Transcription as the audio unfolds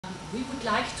we would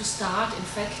like to start, in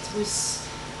fact, with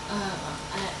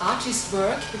artist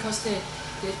work, because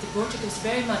the project is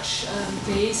very much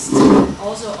based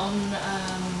also on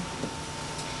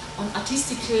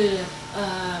artistical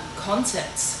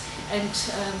concepts, and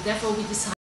therefore we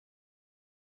decided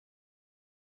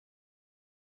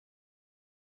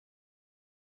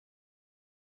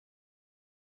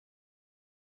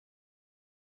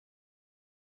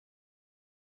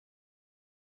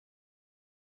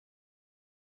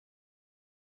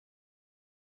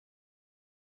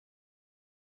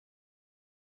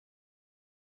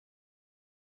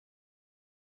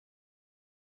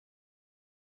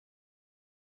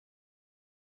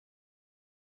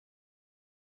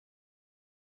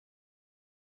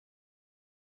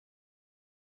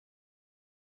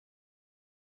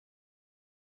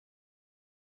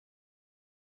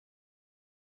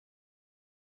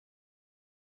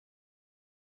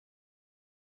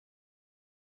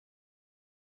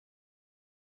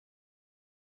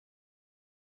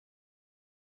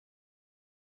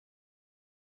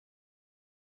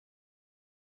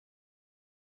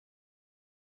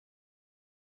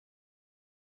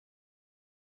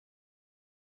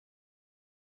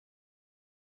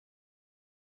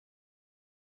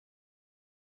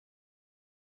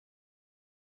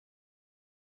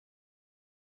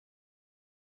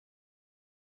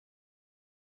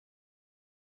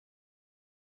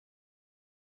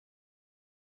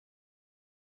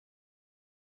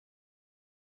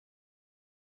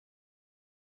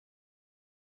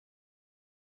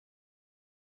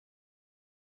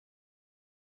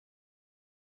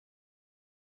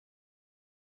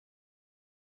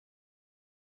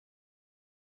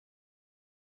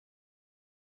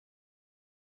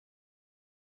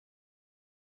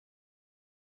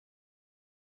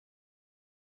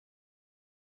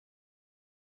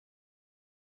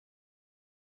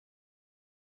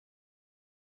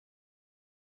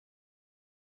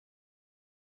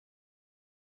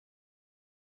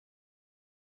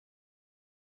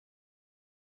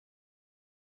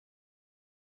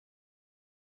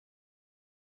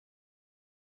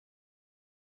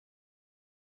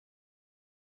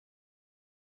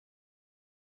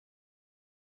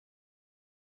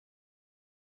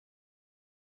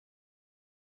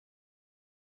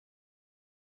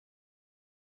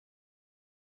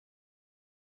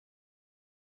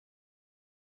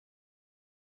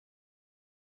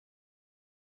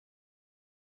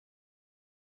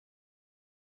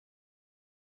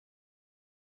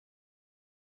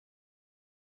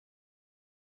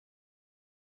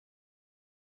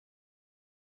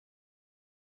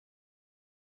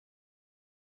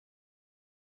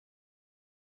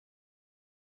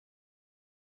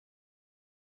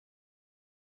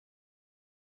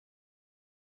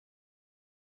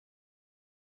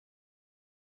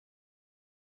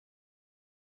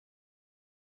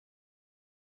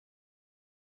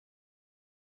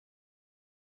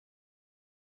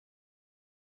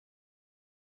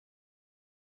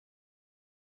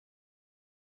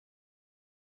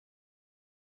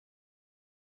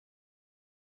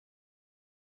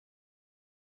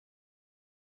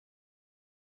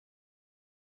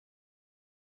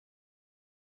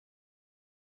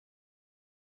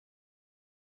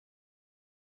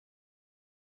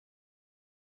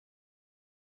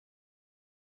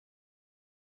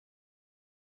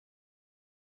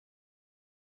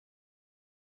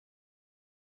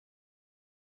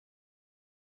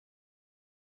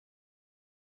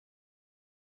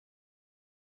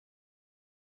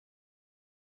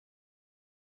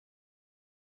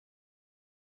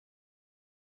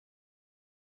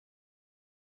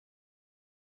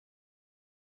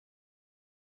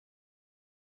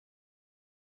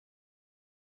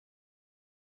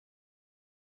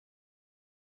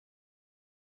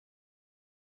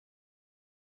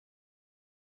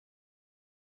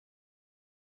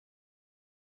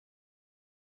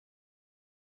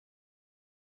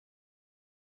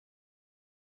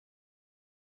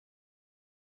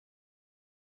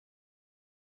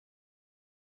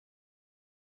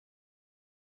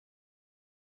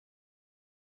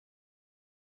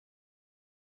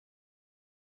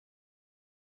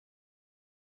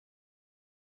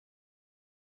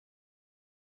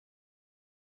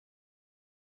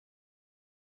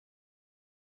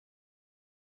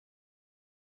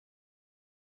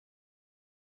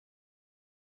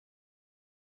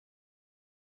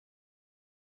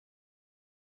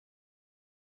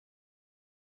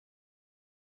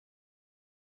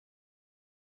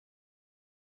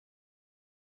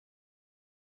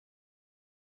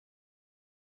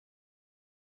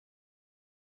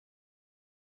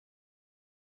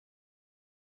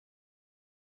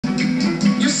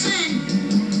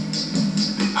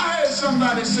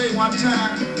somebody say one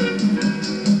time,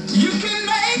 you can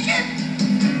make it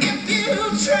if you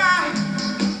try.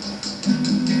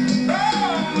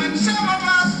 Oh, and some of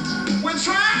us, we're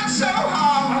trying so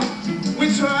hard.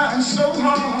 We're trying so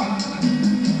hard.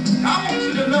 I want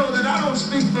you to know that I don't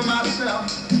speak for myself,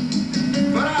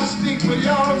 but I speak for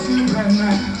y'all too right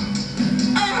now.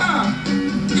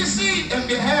 You see, if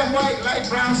you have white, light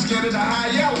brown skin and a high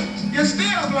yellow, you're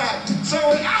still black. So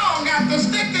we all got to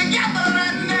stick together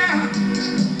right now.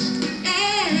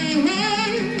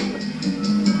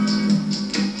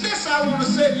 This I want to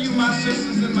say to you, my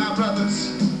sisters and my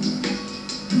brothers.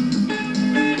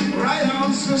 Right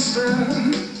on, sister.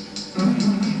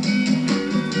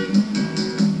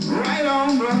 Right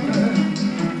on, brother.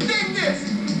 Dig this.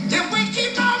 If we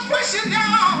keep on pushing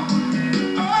down,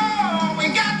 oh, we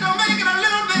got to make it a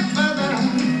little bit further.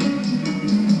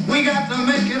 We got to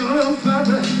make it a little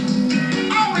further.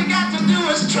 All we got to do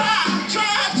is try.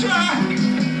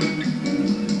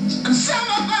 And some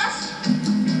of us,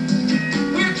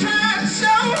 we're trying so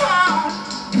hard.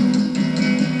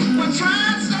 We're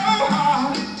trying so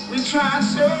hard. We're trying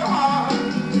so hard.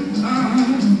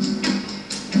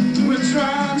 We're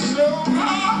trying so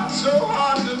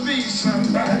hard to be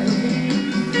somebody.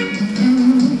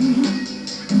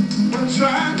 We're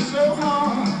trying so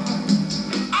hard.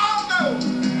 Although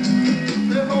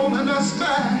they're holding us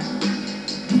back.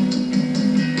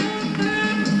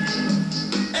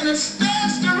 And that's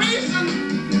the reason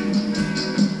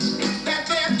that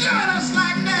they're doing us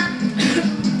like that.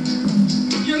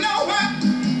 You know what?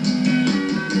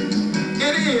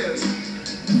 It is.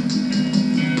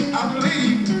 I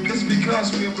believe it's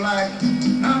because we're black.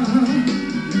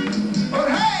 But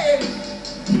hey,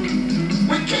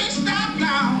 we can't stop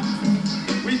now.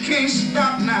 We can't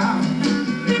stop now.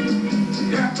 We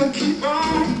got to keep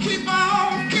on, keeping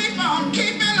on.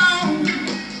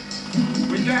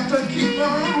 We got to keep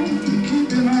on,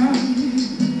 keeping on.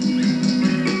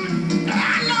 And I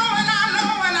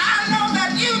know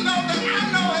that you know that I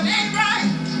know it ain't right.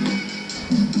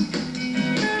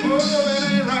 Oh, it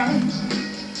ain't right.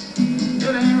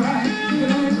 It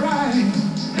ain't right.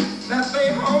 That they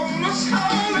hold us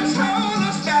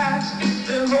back.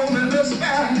 They're holding us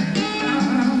back.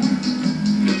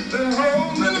 They're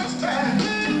holding us back.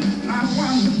 I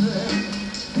wonder.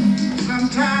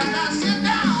 Sometimes I sit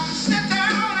down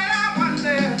and I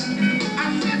wonder. I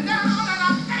sit down and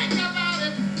I think about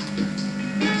it.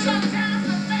 Sometimes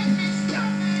it makes me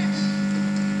stupid.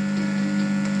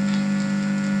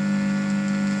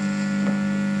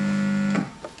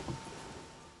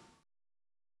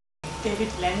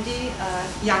 David Landy, a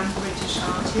young British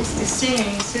artist, is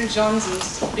singing Syl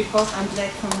Johnson's Because I'm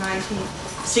Black from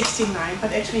 1969,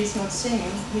 but actually he's not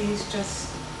singing, he's just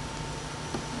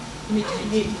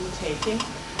imitating.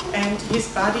 And his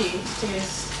body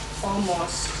is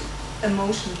almost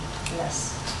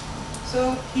emotionless.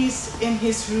 So he's in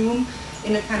his room,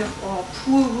 in a kind of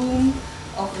poor room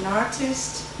of an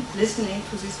artist, listening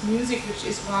to this music, which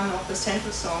is one of the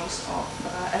central songs of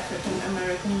African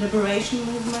American liberation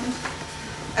movement.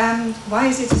 And why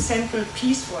is it a central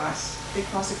piece for us?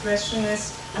 Because the question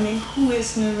is, who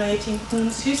is narrating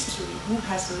whose history? Who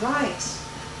has the right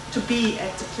to be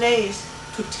at the place,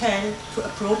 to tell, to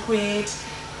appropriate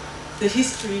the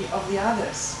history of the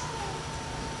others?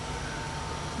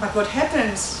 But what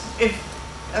happens if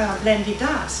Landy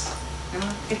does?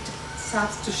 It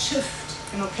starts to shift.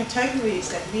 Categories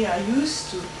that we are used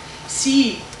to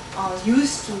see or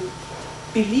used to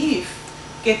believe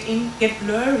get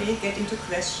blurry, get into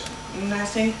question. And I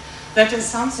think that is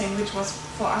something which was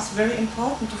for us very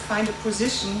important to find a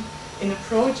position in a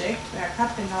project where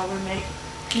Kathrin now will make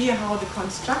clear how the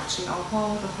construction or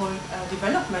how the whole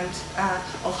development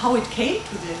or how it came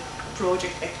to the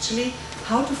project actually,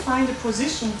 how to find a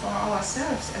position for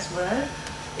ourselves as well,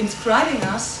 inscribing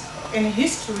us in a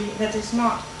history that is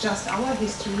not just our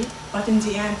history, but in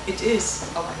the end it is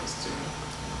our history.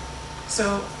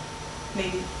 So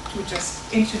maybe to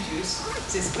just introduce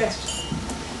this question.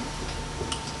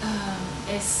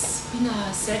 As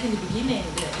Pina said in the beginning,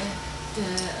 the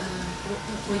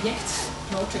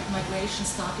Projekt Migration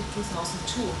started in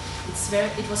 2002.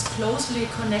 It was closely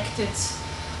connected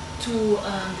to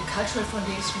the Cultural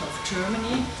Foundation of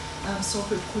Germany,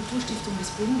 so-called Kulturstiftung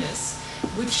des Bundes,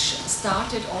 which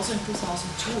started also in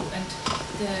 2002. And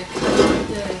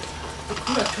the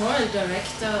curatorial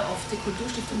director of the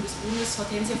Kulturstiftung des Bundes,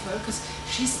 Hortensia Völkers,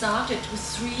 she started with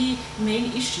 3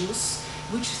 main issues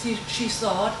which she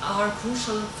thought are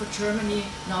crucial for Germany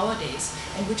nowadays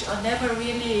and which are never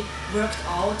really worked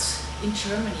out in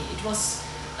Germany. It was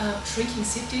shrinking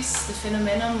cities, the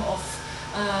phenomenon of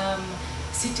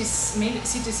cities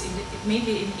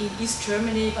mainly in East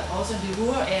Germany, but also in the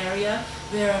Ruhr area,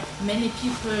 where many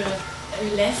people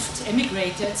left,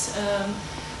 emigrated.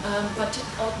 But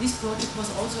this project was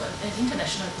also an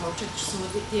international project, so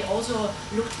they also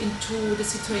looked into the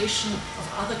situation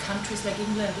of other countries like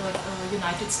England or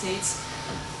United States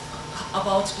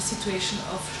about the situation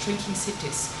of shrinking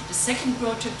cities. The second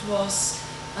project was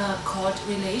called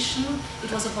Relation.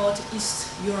 It was about East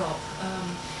Europe.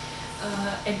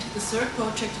 And the third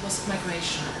project was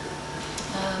Migration.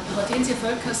 Hortensia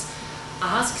Völkers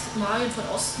asked Marion von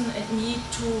Osten and me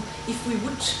if we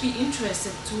would be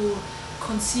interested to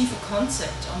conceive a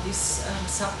concept on this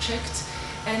subject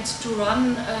and to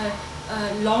run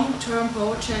a long-term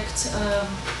project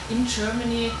in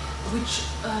Germany, which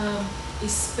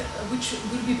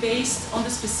will be based on the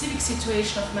specific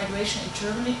situation of migration in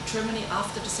Germany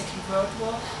after the Second World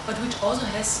War, but which also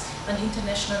has an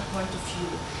international point of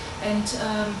view. And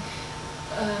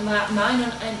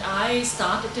Marion and I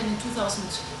started then in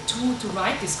 2002 to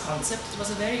write this concept. It was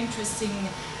a very interesting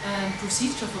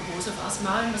procedure for both of us.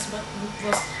 Marion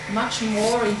was much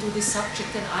more into this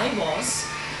subject than I was,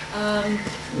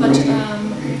 but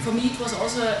for me it was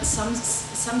also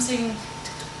something,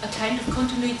 a kind of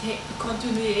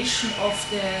continuation of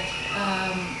the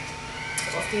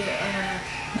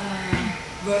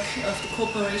work of the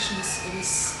cooperation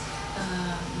with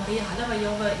Maria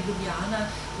Halavajova in Ljubljana,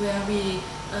 where we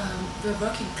were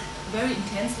working very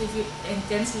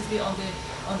intensively on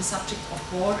the subject of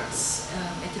borders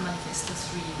at the Manifesto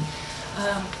 3.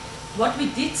 What we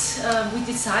did, we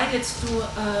decided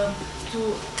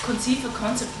to conceive a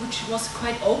concept which was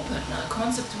quite open, a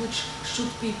concept which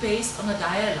should be based on a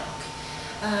dialogue.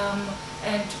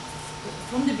 And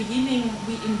from the beginning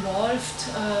we involved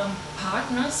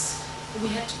partners. We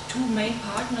had two main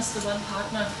partners. The one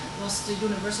partner was the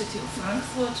University of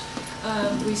Frankfurt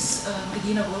with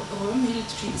Regina Röhmhild.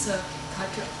 She's a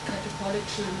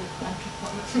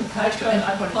cultural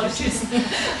anthropologist,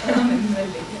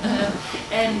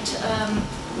 and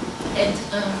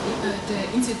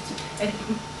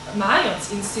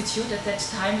Marion's institute at that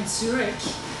time in Zurich,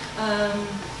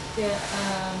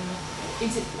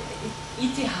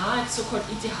 ETH, so-called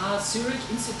ETH Zurich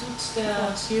Institute,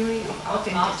 the Theory of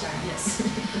Identity. Yes.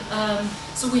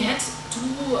 So we had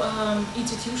two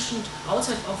institutions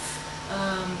outside of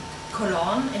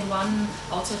Cologne and one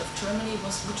outside of Germany,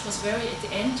 which was very, at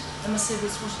the end, I must say,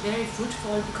 this was very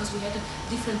fruitful because we had a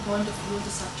different point of view on the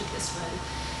subject as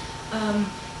well.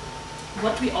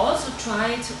 What we also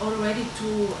tried already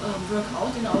to work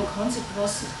out in our concept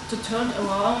was to turn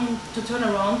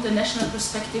around the national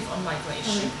perspective on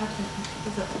migration.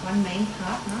 Is that one main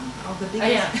partner, or the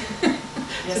biggest?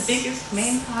 Yes. The biggest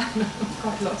main partner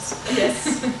got lost. Yes.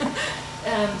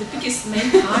 The biggest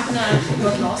main partner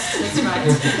got lost. That's right.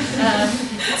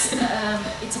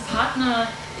 It's a partner.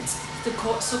 It's the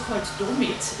so-called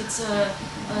DOMIT. It's a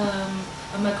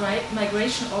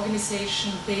migration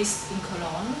organization based in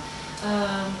Cologne.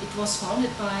 It was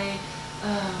founded by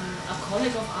a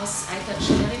colleague of us, Aita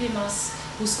Cherilimas,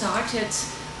 who started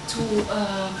to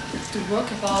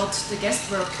work about the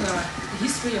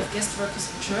history of guest workers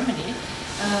in Germany.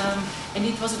 And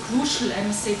it was a crucial, I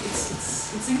must say,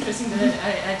 it's interesting that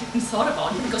I didn't thought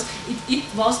about it, because it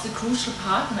was the crucial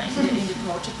partner in the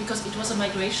project, because it was a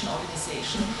migration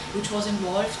organization which was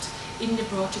involved in the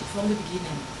project from the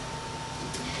beginning.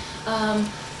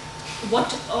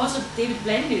 What also David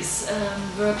Blendy's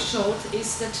work showed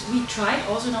is that we tried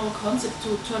also in our concept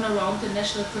to turn around the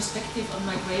national perspective on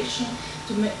migration.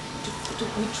 We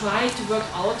tried to work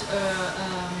out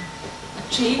a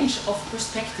change of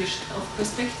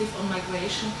perspective on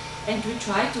migration, and we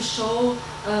tried to show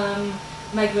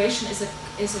migration as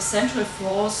a central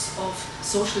force of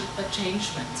social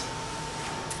changement.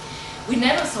 We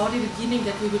never thought in the beginning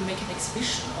that we will make an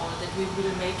exhibition or that we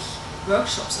will make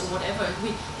workshops or whatever.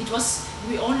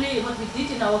 What we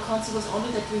did in our concept was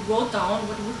only that we wrote down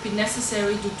what would be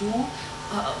necessary to do,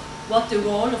 what the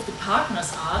role of the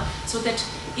partners are, so that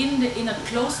in a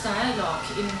close dialogue,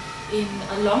 in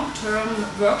a long-term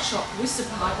workshop with the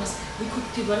partners, we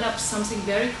could develop something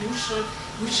very crucial,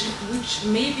 which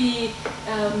maybe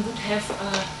would have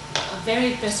a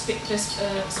very specific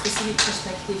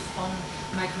perspective on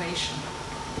migration.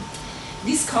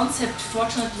 This concept,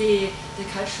 fortunately, the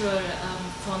Cultural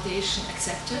Foundation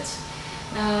accepted,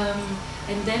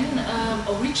 and then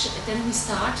we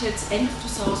started end of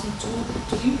 2002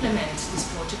 to implement this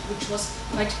project, which was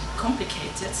quite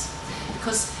complicated,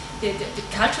 because the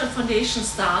Cultural Foundation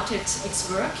started its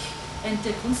work, and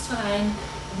the Kunstverein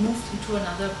moved into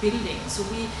another building. So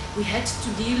we had to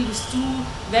deal with two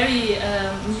very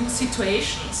new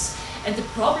situations. And the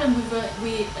problem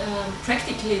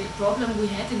practically the problem we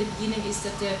had in the beginning is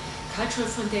that the cultural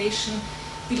foundation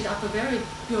built up a very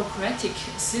bureaucratic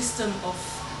system of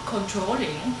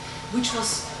controlling, which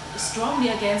was strongly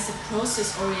against a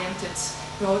process-oriented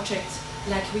project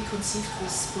like we conceived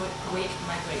with Projekt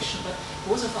Migration. But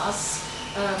both of us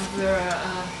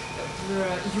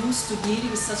were used to deal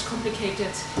with such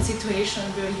complicated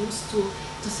situations. We were used to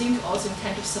think also in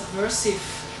kind of subversive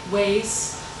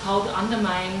ways how to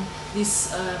undermine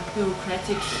this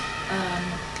bureaucratic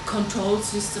control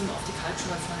system of the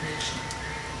cultural foundation.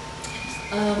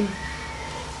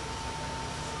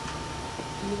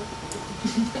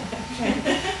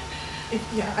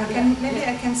 Maybe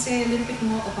I can say a little bit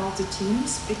more about the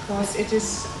teams, because it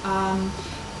is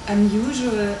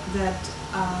unusual that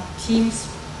teams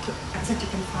that you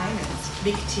can finance,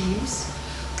 big teams,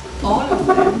 all of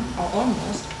them, or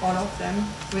almost all of them,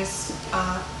 with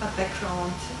a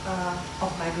background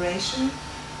of migration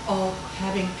or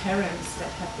having parents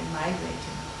that have been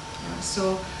migrating.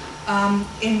 So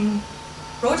in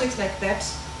projects like that,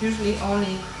 usually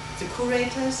only the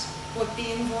curators would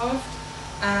be involved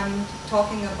and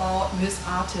talking about with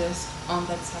artists on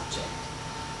that subject.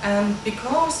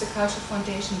 Because the Cultural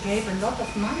Foundation gave a lot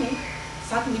of money,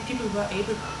 suddenly people were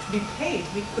able to be paid.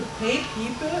 We could pay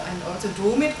people, and also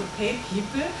Domit could pay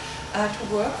people to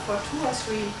work for 2 or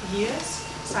 3 years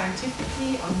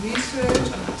scientifically on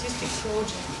research, on artistic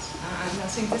projects. And I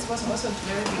think this was also a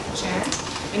very big chance,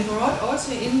 and brought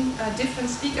also in a different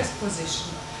speakers'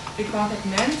 position, because it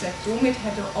meant that Domit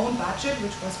had their own budget,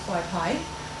 which was quite high,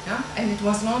 and it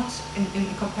was not,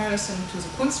 in comparison to the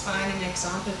Kunstverein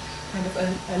example, kind of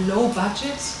a low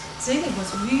budget thing. It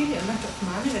was really a lot of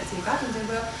money that they got, and there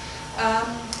were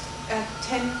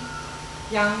 10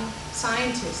 young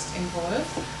scientists involved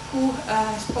who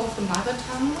spoke the mother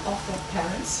tongue of their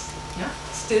parents,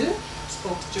 still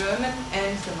spoke German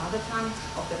and the mother tongue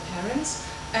of their parents,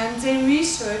 and they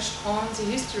researched on the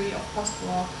history of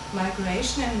post-war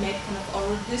migration and made kind of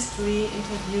oral history,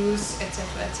 interviews,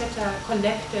 etc.,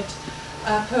 collected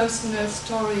personal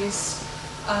stories,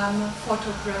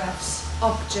 photographs,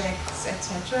 objects,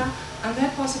 etc. And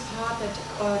that was a part that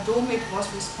Domit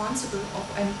was responsible of,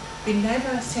 and we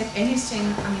never said anything,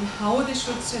 how they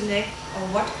should select or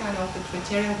what kind of the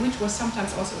criteria, which was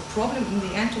sometimes also a problem in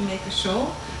the end to make a show,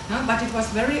 but it was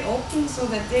very open so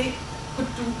that they could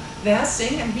do their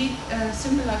thing, and we,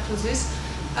 similar to this,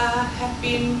 have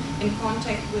been in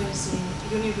contact with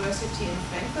the university in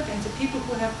Frankfurt, and the people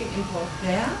who have been involved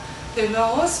there, they were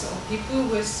also people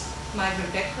with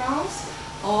migrant backgrounds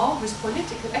or with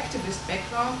political activist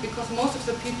background, because most of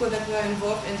the people that were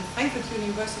involved in the Frankfurt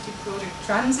University project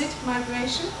transit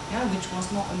migration, which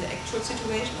was more on the actual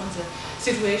situation, on the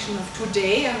situation of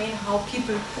today, how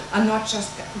people are not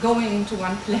just going into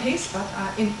one place, but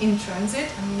are in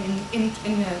transit,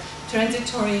 in a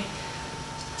transitory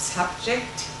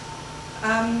subject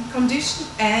condition,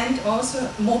 and also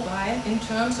mobile in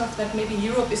terms of that maybe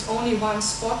Europe is only one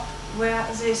spot where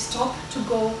they stop to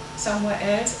go somewhere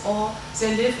else, or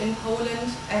they live in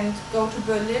Poland and go to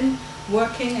Berlin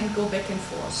working and go back and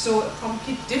forth. So a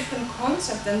complete different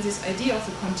concept than this idea of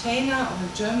a container, of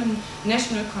a German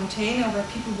national container where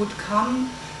people would come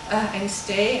and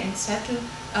stay and settle.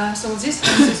 So this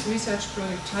was this research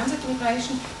project, Transit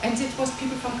Migration, and it was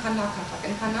people from Kanakatak.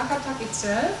 And Kanakatak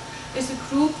itself is a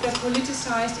group that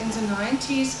politicized in the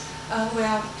 90s,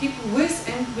 where people with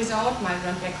and without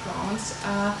migrant backgrounds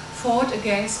fought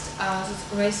against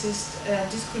racist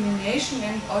discrimination,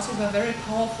 and also were very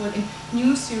powerful in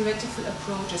new theoretical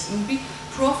approaches. And we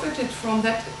profited from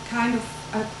that kind of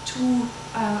two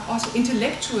also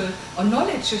intellectual or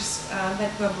knowledges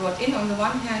that were brought in, on the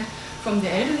one hand from the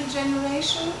elderly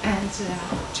generation and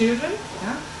children,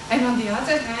 and on the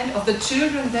other hand of the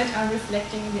children that are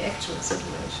reflecting in the actual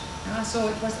situation. So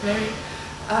it was very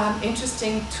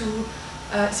interesting to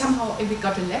somehow we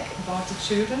got a lack about the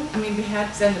children. We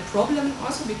had then a problem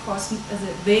also because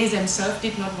they themselves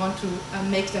did not want to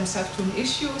make themselves to an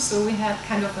issue, so we had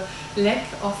kind of a lack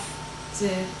of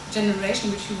the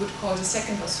generation which you would call the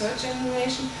second or third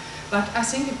generation. But I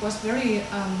think it was very,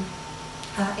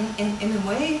 in a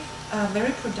way,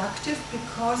 very productive,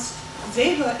 because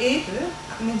they were able,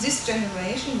 this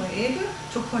generation were able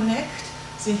to connect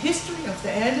the history of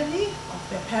the elderly, of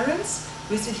their parents,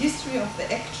 with the history of the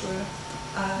actual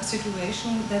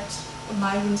situation that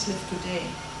migrants live today,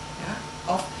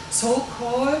 of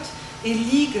so-called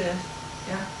illegal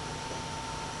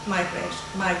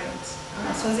migrants.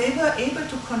 So they were able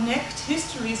to connect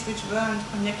histories which weren't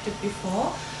connected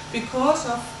before because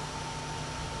of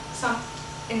some,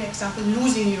 in example,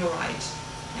 losing your right.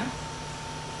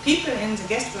 people in the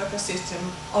guest worker system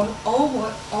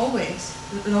always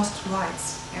lost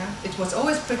rights. Yeah? It was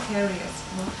always precarious.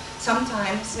 You know?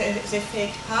 Sometimes they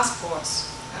faked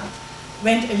passports, yeah?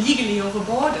 Went illegally over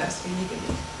borders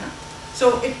illegally. Yeah?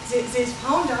 So they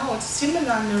found out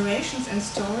similar narrations and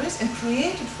stories and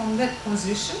created from that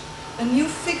position a new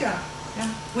figure, yeah?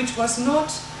 Which was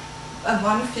not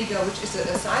one figure which is an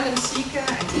asylum seeker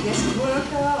and a guest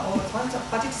worker,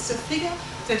 but it's a figure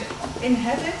that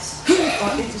inhabits, or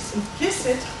it is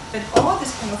implicit that all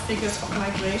these kind of figures of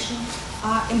migration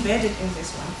are embedded in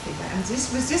this one figure. And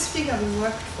with this figure we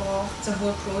worked for the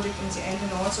whole project in the end,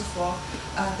 and also for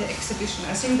the exhibition.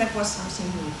 I think that was something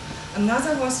new.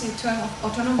 Another was the term of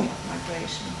autonomy of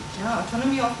migration. Yeah,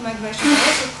 autonomy of migration is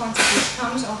also a concept which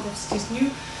comes out of this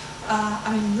new,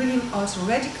 really also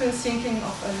radical thinking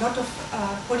of a lot of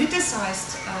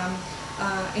politicized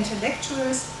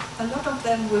intellectuals, a lot of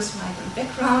them with migrant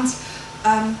backgrounds,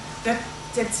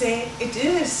 that say it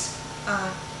is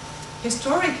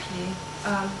historically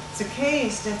the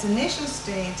case that the nation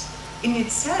state in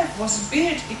itself was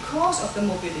built because of the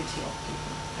mobility of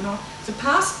people. You know, the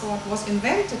passport was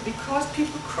invented because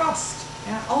people crossed.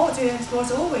 Yeah? There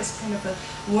was always kind of a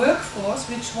workforce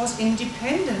which was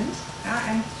independent,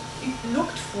 and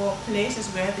looked for places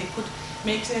where they could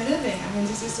make their living. I mean,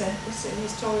 this is a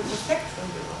historical fact from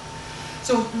Europe.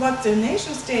 So what the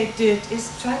nation state did is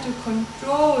try to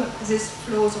control these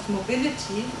flows of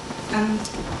mobility and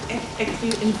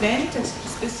actually invented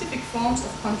specific forms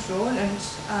of control and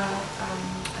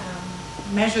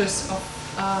measures of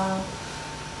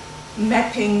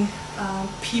mapping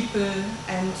people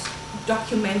and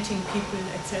documenting people,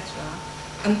 etc.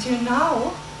 Until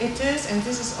now, it is, and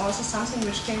this is also something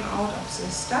which came out of the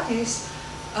studies,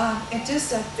 it is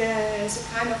that there is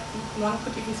a kind of, one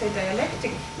could even say,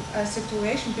 dialectic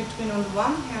situation between, on the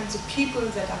one hand, the people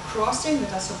that are crossing,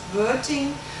 that are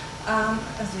subverting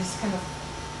this kind of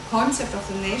concept of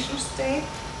the nation state,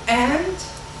 and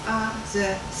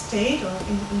the state, or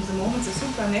in the moment, the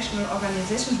supranational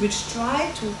organizations which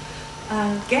try to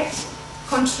get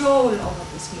control over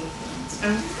these movements.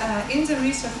 And in the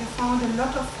research, we found a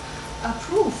lot of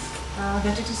proof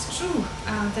that it is true,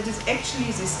 that is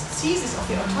actually this thesis of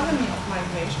the autonomy of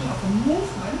migration, of a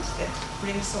movement that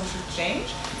brings social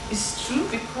change, is true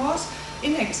because,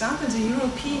 in example, the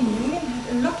European Union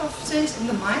had a lot of things in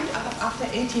the mind after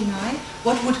 '89,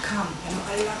 what would come. You know,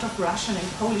 a lot of Russian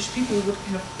and Polish people would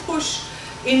kind of push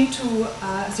into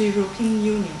the European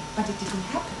Union, but it didn't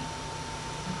happen.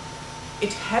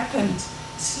 It happened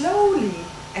slowly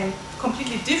and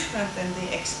completely different than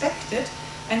they expected,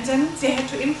 and then they had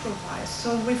to improvise.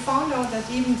 So we found out that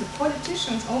even the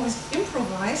politicians always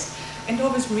improvised and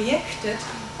always reacted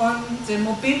on the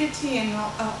mobility and,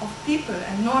 of people,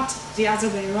 and not the other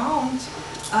way around,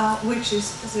 which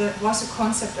was a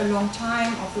concept a long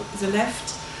time of the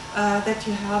left, that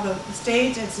you have a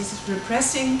state that is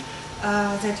repressing,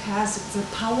 that has the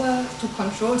power to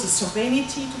control, the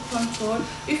sovereignty to control.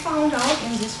 We found out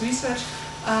in this research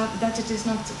that it is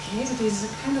not the case. It is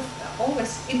a kind of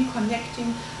always in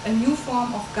connecting a new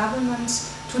form of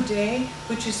governance today,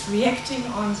 which is reacting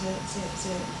on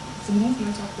the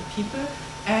movements of the people,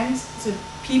 and the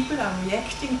people are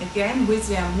reacting again with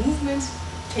their movements,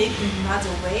 taking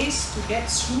other ways to get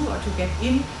through or to get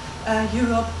in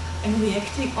Europe, and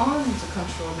reacting on the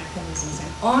control mechanisms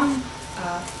and on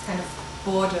kind of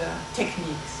border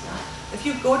techniques. Yeah? If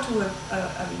you go to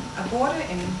a border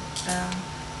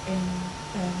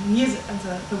near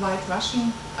the White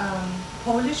Russian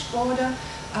Polish border,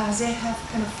 they have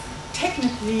kind of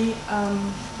technically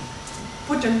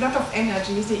put a lot of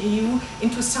energy, the EU,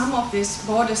 into some of these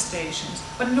border stations,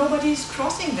 but nobody is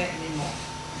crossing there anymore.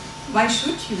 Why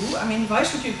should you? I mean, why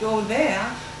should you go there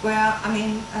where, I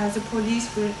mean, the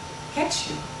police will catch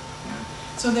you? Yeah?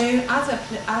 So there are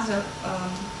other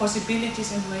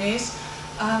possibilities and ways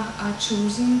are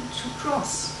chosen to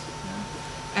cross.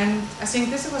 And I think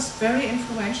this was very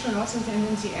influential also then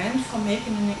in the end for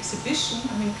making an exhibition.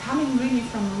 I mean, coming really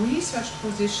from a research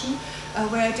position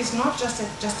where it is not just a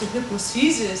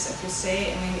hypothesis, if you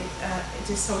say, I mean, it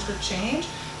is social change,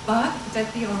 but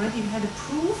that we already had a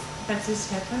proof that this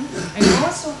happened, and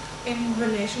also in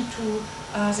relation to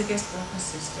the guest worker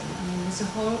system. I mean, with the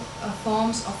whole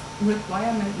forms of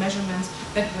requirement measurements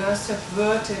that were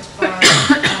subverted by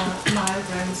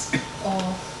migrants, or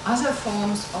other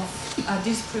forms of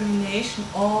discrimination,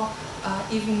 or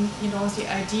even, you know, the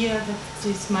idea that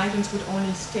these migrants would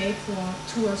only stay for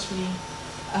 2 or 3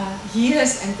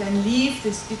 years and then leave.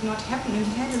 This did not happen, and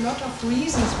it had a lot of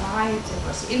reasons why. There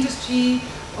was industry,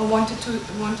 or wanted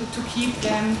to keep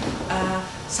them.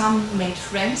 Some made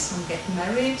friends, some get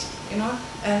married. You know,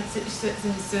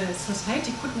 the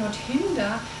society could not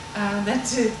hinder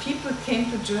that people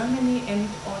came to Germany and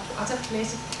or to other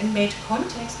places and made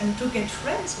contacts and to get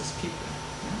friends with people.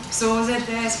 So that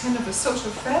there's kind of a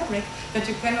social fabric that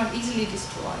you cannot easily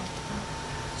destroy.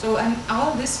 So, and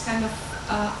all this kind of,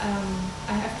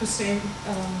 I have to say,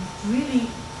 really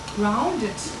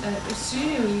grounded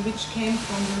theory which came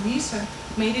from the research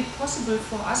made it possible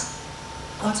for us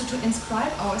also to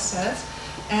inscribe ourselves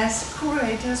as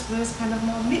curators with kind of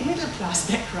more middle class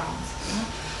backgrounds.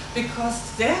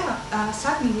 Because there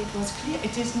suddenly it was clear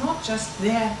it is not just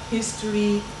their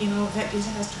history, you know, that it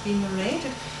has to be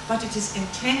narrated, but it is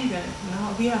entangled. You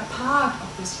know, we are part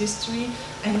of this history,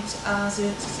 and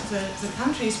the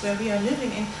countries where we are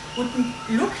living in wouldn't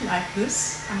look like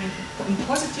this. I mean, in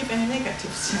positive and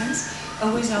negative sense,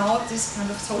 without this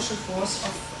kind of social force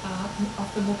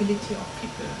of the mobility of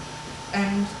people.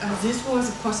 And this was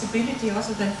a possibility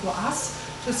also then for us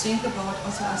to think about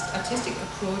also artistic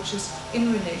approaches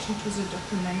in relation to the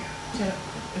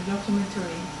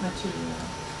documentary material.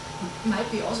 It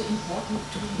might be also important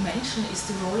to mention is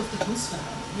the role of the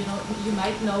Kunstverein. You know, you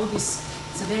might know this.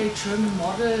 It's a very German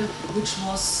model, which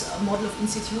was a model of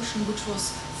institution, which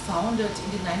was founded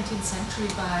in the 19th century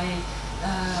by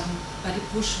the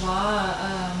bourgeois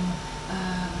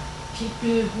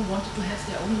people who wanted to have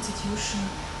their own institution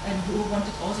and who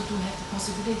wanted also to have the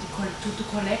possibility to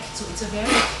collect. So it's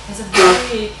has a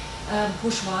very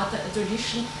bourgeois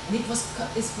tradition, and it was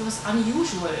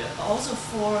unusual also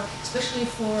especially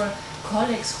for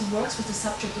colleagues who works with the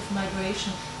subject of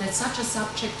migration, that such a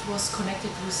subject was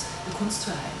connected with the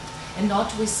Kunstverein and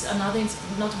not with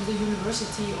a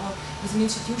university or with an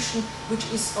institution which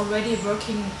is already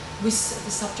working with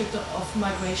the subject of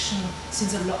migration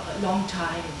since a long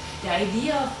time. The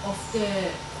idea of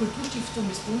the Kulturstiftung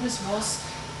des Bundes was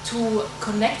to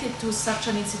connect it to such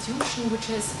an institution which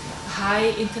has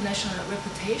high international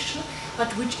reputation,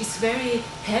 but which is very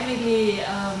heavily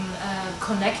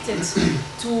connected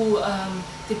to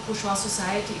the bourgeois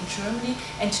society in Germany,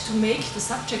 and to make the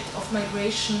subject of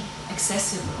migration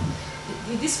accessible.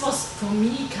 This was, for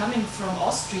me, coming from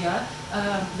Austria,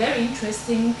 very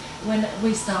interesting when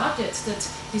we started, that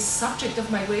this subject of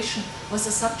migration was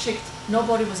a subject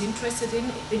nobody was interested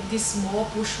in these more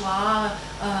bourgeois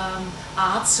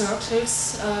art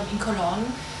circles in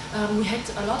Cologne. We had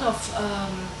a lot of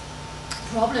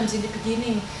problems in the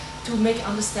beginning to make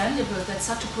understandable that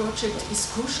such a project is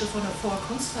crucial for a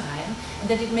Kunstverein, and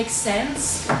that it makes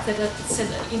sense that it's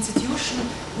an institution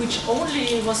which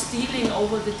only was dealing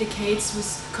over the decades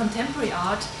with contemporary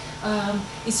art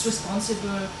is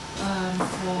responsible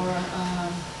for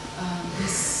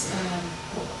this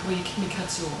Projekt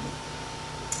Migration.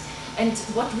 And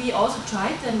what we also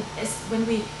tried then, is when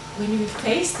we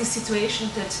faced this situation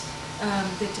that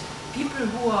people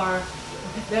who are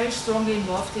very strongly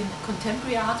involved in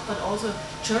contemporary art, but also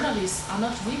journalists are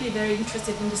not really very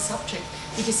interested in the subject,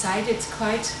 we decided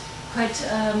quite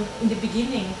in the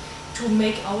beginning to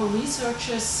make our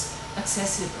researches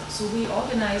accessible. So we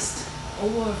organized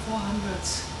over 400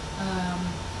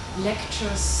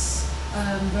 lectures,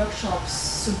 workshops,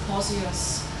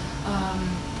 symposiums,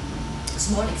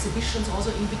 small exhibitions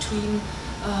also in between,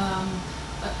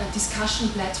 discussion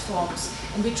platforms.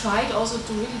 And we tried also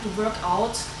to work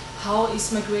out how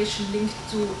is migration linked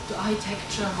to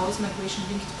architecture, how is migration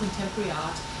linked to contemporary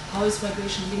art, how is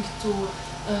migration linked to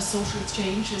social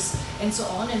changes, and so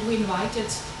on. And we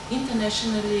invited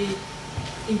internationally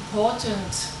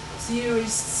important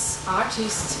theorists,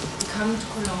 artists to come to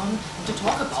Cologne and to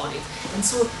talk about it. And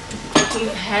so to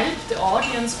help the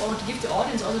audience, or to give the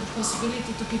audience also the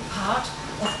possibility to be part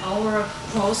of our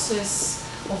process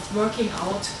of working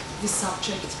out this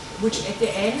subject, which at the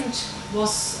end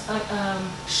was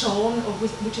shown, or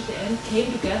which at the end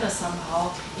came together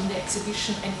somehow in the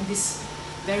exhibition and in this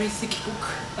very thick book,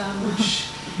 which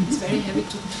is very heavy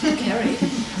to carry.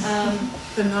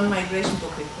 The non-migration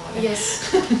book we call it.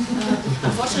 Yes.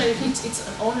 Unfortunately,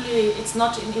 it's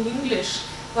not in English,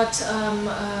 but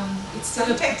it's still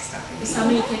some text.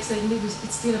 Some text in English.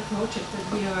 It's still a project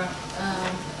that we are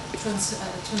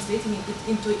translating it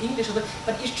into English.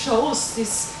 But it shows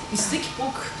this thick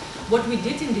book. What we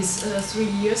did in these 3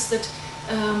 years, that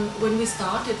when we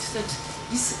started, that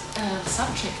this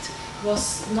subject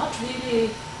was not really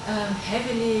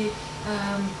heavily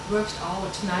worked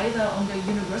out, neither on the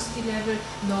university level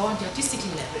nor on the artistic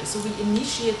level. So we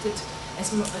initiated,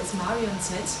 as Marion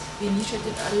said, we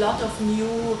initiated a lot of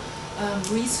new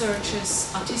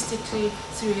researchers, artistically,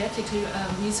 theoretically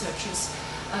researchers.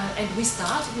 And we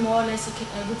started more or less,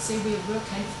 I would say we were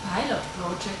kind of pilot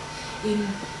project in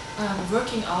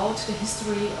working out the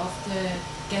history of the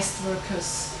guest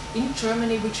workers in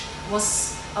Germany, which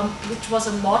was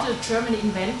a model Germany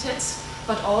invented,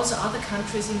 but also other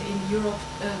countries in Europe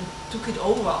took it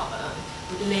over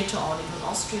later on. It was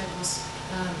Austria, it was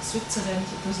Switzerland,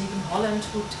 it was even Holland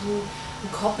who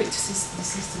copied the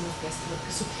system of guest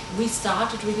workers. So we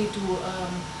started really to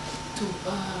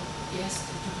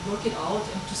work it out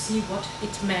and to see what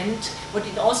it meant, what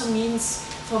it also means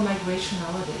for migration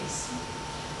nowadays.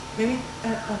 Maybe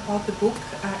about the book,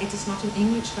 it is not in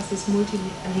English, but it's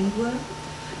multilingual,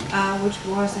 which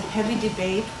was a heavy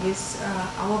debate with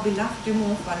our beloved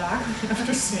Dumont Verlag, I have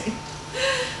to say.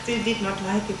 They did not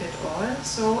like it at all.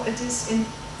 So it is in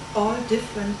all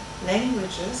different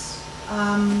languages,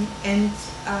 and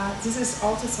this is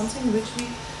also something which we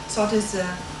thought is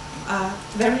a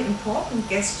very important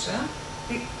gesture.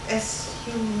 As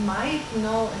you might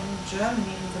know, in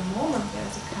Germany in the moment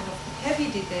there's a kind of heavy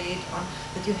debate on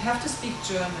that you have to speak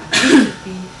German to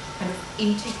be kind of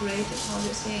integrated, how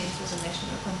you say, into the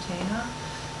national container.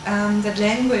 That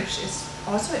language is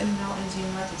also now in the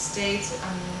United States.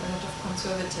 A lot of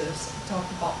conservatives talk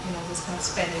about, this kind of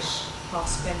Spanish, half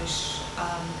Spanish,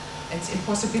 and the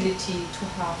impossibility to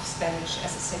have Spanish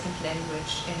as a second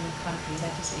language in a country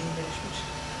that is English, which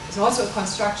is also a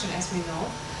construction, as we know.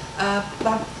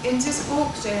 But in this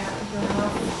book, there you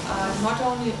have not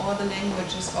only all the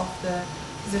languages of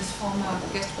this former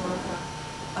guest worker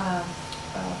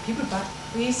people, but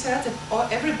we said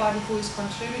that everybody who is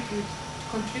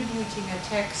contributing a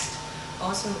text,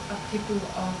 also people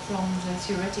from the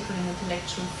theoretical and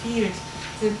intellectual field,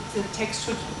 the text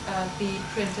should be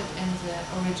printed in the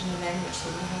original language. So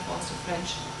we have also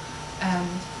French and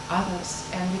others,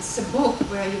 and it's a book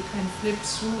where you can flip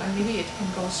through, and maybe it can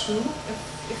go through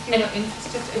if you are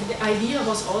interested. And the idea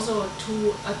was also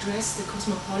to address the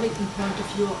cosmopolitan point of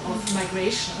view of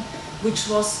migration, which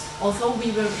was, although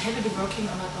we were heavily working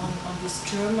on this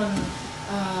German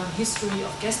history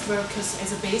of guest workers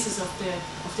as a basis of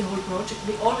the whole project,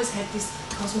 we always had this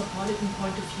cosmopolitan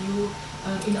point of view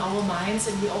in our minds,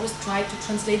 and we always tried to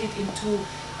translate it into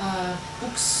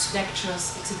books,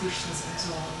 lectures, exhibitions, and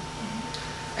so on.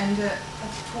 And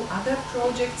two other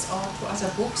projects or two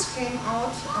other books came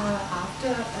out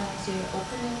after the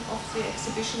opening of the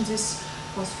exhibition. This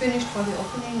was finished for the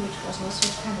opening, which was also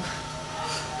kind of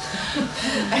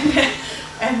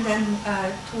and then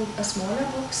two smaller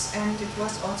books, and it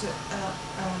was also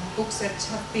books that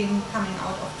have been coming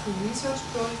out of two research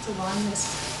projects. The one is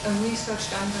a research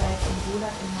done by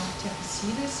Bolat and Mark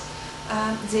Teresides.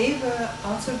 They were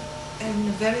also in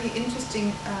a very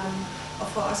interesting,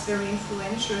 for us very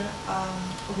influential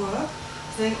work.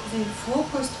 They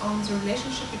focused on the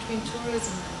relationship between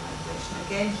tourism and migration.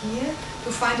 Again here,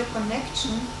 to find a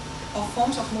connection of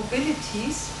forms of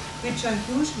mobilities which are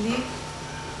usually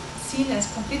seen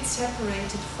as complete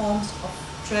separated forms of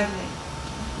traveling.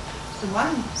 The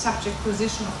one subject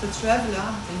position of the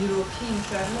traveler, the European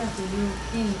traveler, the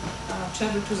European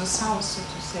travel to the south, so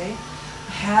to say,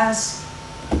 has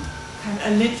kind of a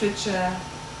literature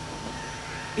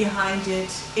behind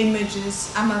it,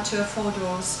 images, amateur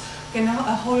photos,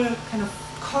 a whole kind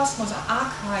of cosmos, or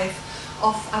archive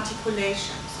of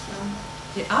articulations.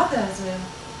 The other, the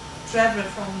travel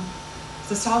from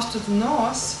the south to the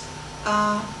north,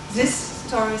 these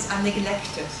stories are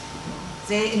neglected.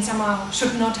 They in somehow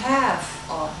should not have,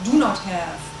 or do not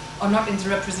have, or not in the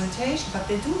representation, but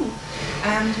they do.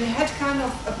 And we had kind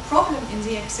of a problem in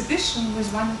the exhibition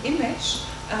with one image.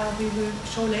 We will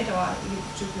show later, or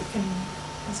you can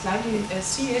slightly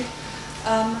see it,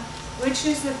 which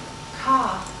is a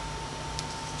car,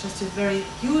 just a very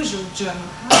usual German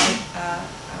car,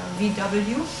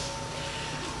 VW,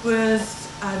 with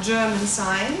a German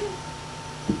sign,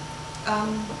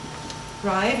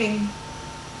 driving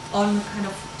on kind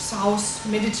of South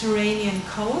Mediterranean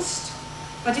coast.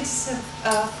 But it's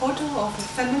a photo of a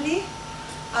family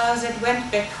that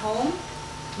went back home,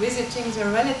 visiting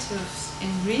their relatives in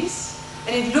Greece,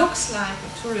 and it looks like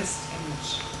a tourist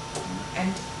image.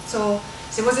 And so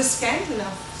there was a scandal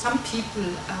of some people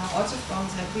also from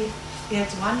that. We had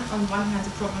on one hand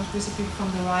the problems with the people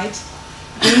from the right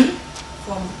wing,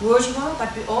 from bourgeois,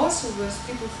 but we also with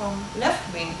people from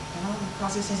left wing,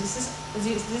 because they say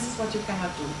this is what you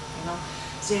cannot do.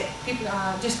 The people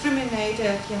are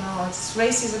discriminated. It's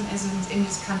racism in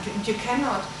this country, and you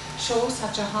cannot show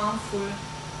such a harmful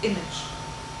image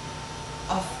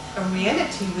of a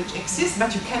reality which exists,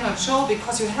 but you cannot show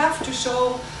because you have to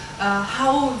show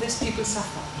how these people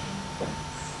suffer.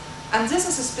 And this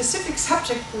is a specific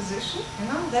subject position,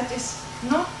 that is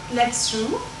not let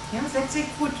through, yeah, that they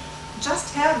could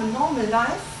just have a normal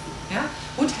life, yeah,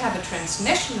 would have a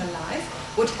transnational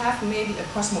life, would have maybe a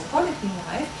cosmopolitan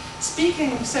life,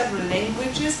 speaking several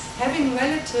languages, having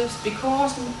relatives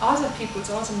because other peoples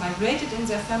also migrated in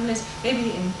their families,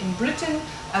 maybe in Britain,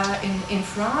 in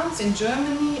France, in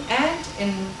Germany, and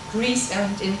in Greece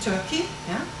and in Turkey.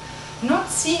 Yeah? Not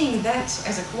seeing that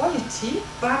as a quality,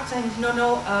 but saying, no,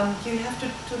 you have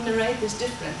to narrate this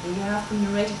differently. You have to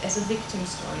narrate it as a victim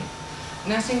story.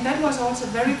 And I think that was also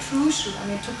very crucial. I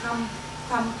mean, to come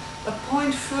a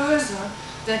point further,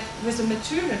 that with the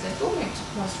material that Rhomberg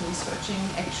was researching,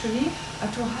 actually,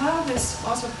 to have this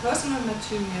also personal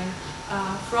material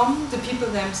from the people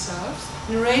themselves,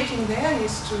 narrating their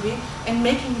history and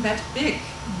making that big.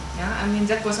 Yeah, I mean,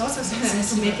 that was also something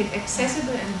to make it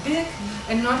accessible and big,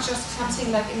 and not just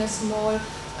something like in a small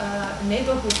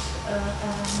neighborhood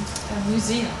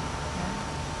museum.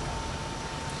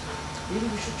 Maybe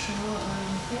we should show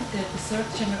the third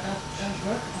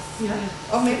work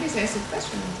of Or maybe there's a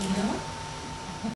question.